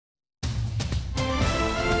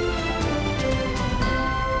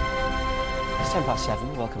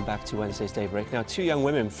7:10. Welcome back to Wednesday's Daybreak. Now, two young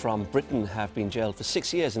women from Britain have been jailed for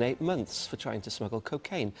 6 years and 8 months for trying to smuggle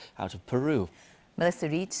cocaine out of Peru. Melissa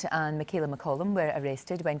Reid and Michaela McCollum were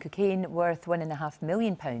arrested when cocaine worth £1.5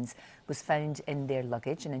 million was found in their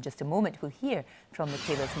luggage. And in just a moment, we'll hear from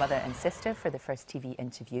Michaela's mother and sister for the first TV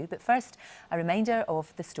interview. But first, a reminder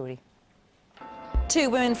of the story. Two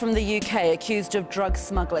women from the UK accused of drug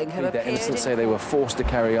smuggling have appeared. Their innocents say they were forced to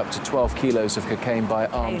carry up to 12 kilos of cocaine by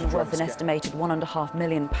armed drugs. Worth an estimated £1.5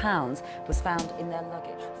 million was found in their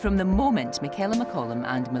luggage. From the moment Michaela McCollum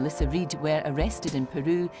and Melissa Reid were arrested in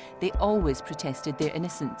Peru, they always protested their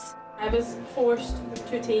innocence. I was forced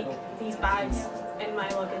to take these bags in my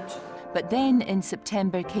luggage. But then in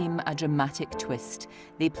September came a dramatic twist.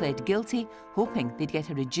 They pled guilty, hoping they'd get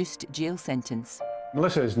a reduced jail sentence.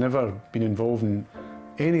 Melissa has never been involved in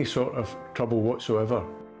any sort of trouble whatsoever.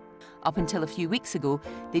 Up until a few weeks ago,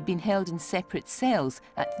 they'd been held in separate cells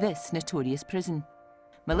at this notorious prison.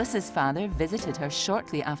 Melissa's father visited her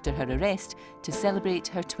shortly after her arrest to celebrate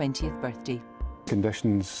her 20th birthday.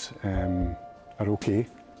 Conditions are okay,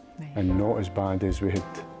 and not as bad as we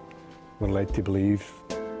were led to believe.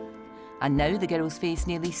 And now the girls face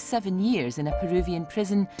nearly 7 years in a Peruvian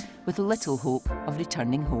prison with little hope of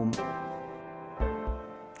returning home.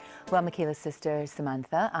 Well, Michaela's sister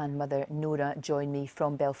Samantha and mother Nora join me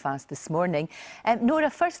from Belfast this morning. Nora,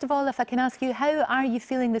 first of all, if I can ask you, how are you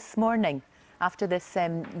feeling this morning after this,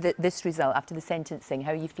 this result, after the sentencing?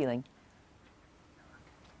 How are you feeling?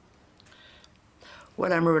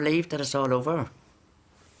 Well, I'm relieved that it's all over,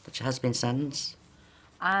 that she has been sentenced.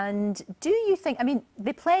 And do you think, I mean,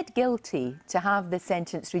 they pled guilty to have the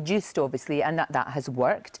sentence reduced, obviously, and that has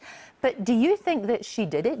worked. But do you think that she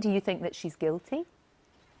did it? Do you think that she's guilty?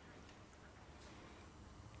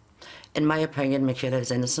 In my opinion, Michaela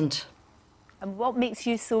is innocent. And what makes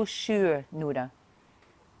you so sure, Nora?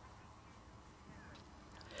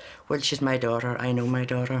 Well, she's my daughter. I know my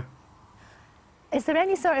daughter. Is there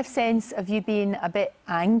any sort of sense of you being a bit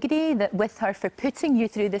angry with her for putting you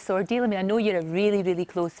through this ordeal? I mean, I know you're a really, really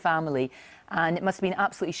close family, and it must have been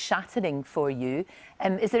absolutely shattering for you.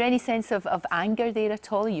 Is there any sense of anger there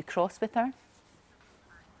at all? Are you cross with her?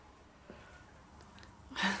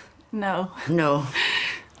 No. No.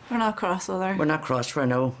 We're not cross with her. We're not cross with her,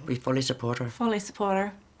 no. We fully support her. Fully support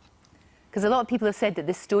her. Because a lot of people have said that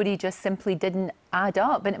this story just simply didn't add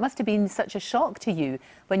up, and it must have been such a shock to you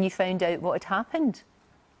when you found out what had happened.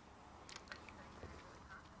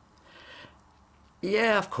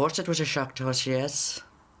 Yeah, of course it was a shock to us, yes.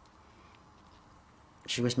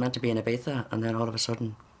 She was meant to be in Ibiza, and then all of a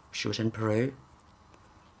sudden she was in Peru.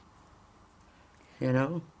 You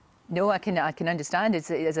know? No, I can understand.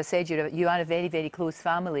 As I said, you are a very, very close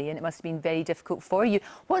family, and it must have been very difficult for you.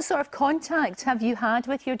 What sort of contact have you had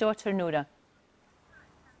with your daughter, Nora?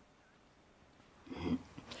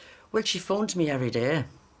 Well, she phones me every day.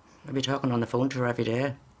 I'll be talking on the phone to her every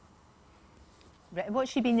day. Right.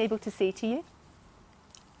 What's she been able to say to you?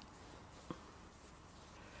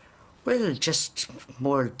 Well, just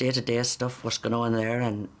more day-to-day stuff, what's going on there,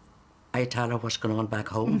 and I tell her what's going on back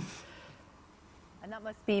home. And that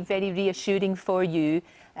must be very reassuring for you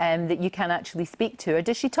that you can actually speak to her.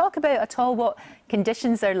 Does she talk about at all what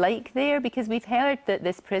conditions are like there? Because we've heard that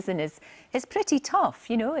this prison is pretty tough,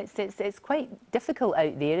 you know, it's quite difficult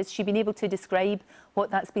out there. Has she been able to describe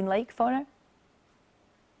what that's been like for her?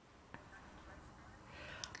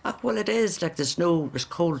 Well, it is. Like, there's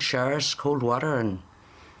cold showers, cold water, and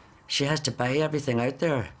she has to buy everything out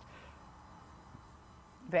there.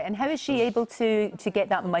 Right, and how is she able to get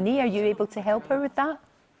that money? Are you able to help her with that?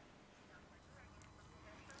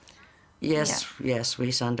 Yes, yeah. Yes,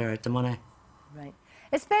 we send her out the money. Right.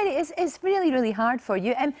 It's really, really hard for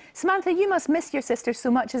you. Samantha, you must miss your sister so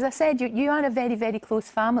much. As I said, you are a very, very close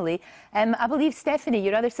family. I believe Stephanie,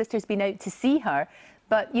 your other sister's been out to see her,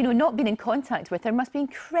 but, you know, not being in contact with her must be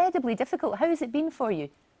incredibly difficult. How has it been for you?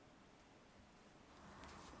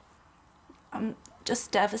 I'm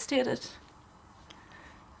just devastated.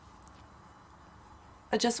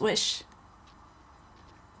 I just wish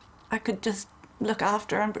I could just look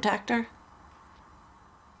after and protect her.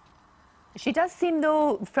 She does seem,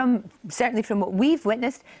 though, certainly from what we've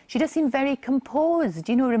witnessed, she does seem very composed,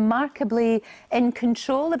 you know, remarkably in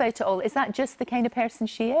control about it all. Is that just the kind of person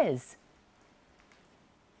she is?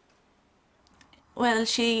 Well,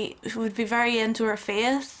 she would be very into her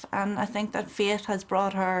faith, and I think that faith has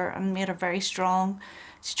brought her and made her very strong.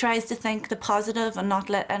 She tries to think the positive and not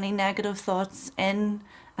let any negative thoughts in,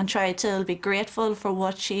 and try to be grateful for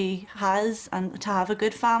what she has and to have a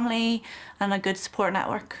good family and a good support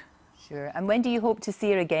network. Sure. And when do you hope to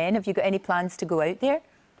see her again? Have you got any plans to go out there?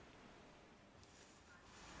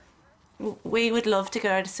 We would love to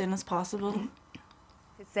get out as soon as possible.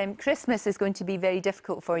 Christmas is going to be very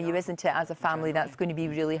difficult for you, isn't it? As a family, that's going to be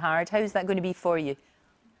really hard. How's that going to be for you?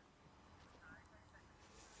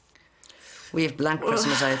 We have blank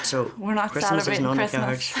Christmas out, so we're not Christmas is celebrating none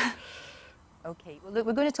Christmas. OK, well, look,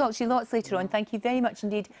 we're going to talk to you lots later on. Thank you very much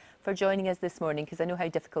indeed for joining us this morning, because I know how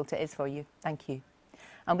difficult it is for you. Thank you.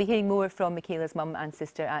 I'll be hearing more from Michaela's mum and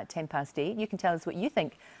sister at 8:10. You can tell us what you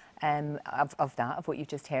think of what you've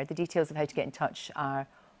just heard. The details of how to get in touch are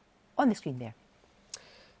on the screen there.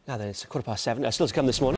 Now then, it's 7:15. Still to come this morning.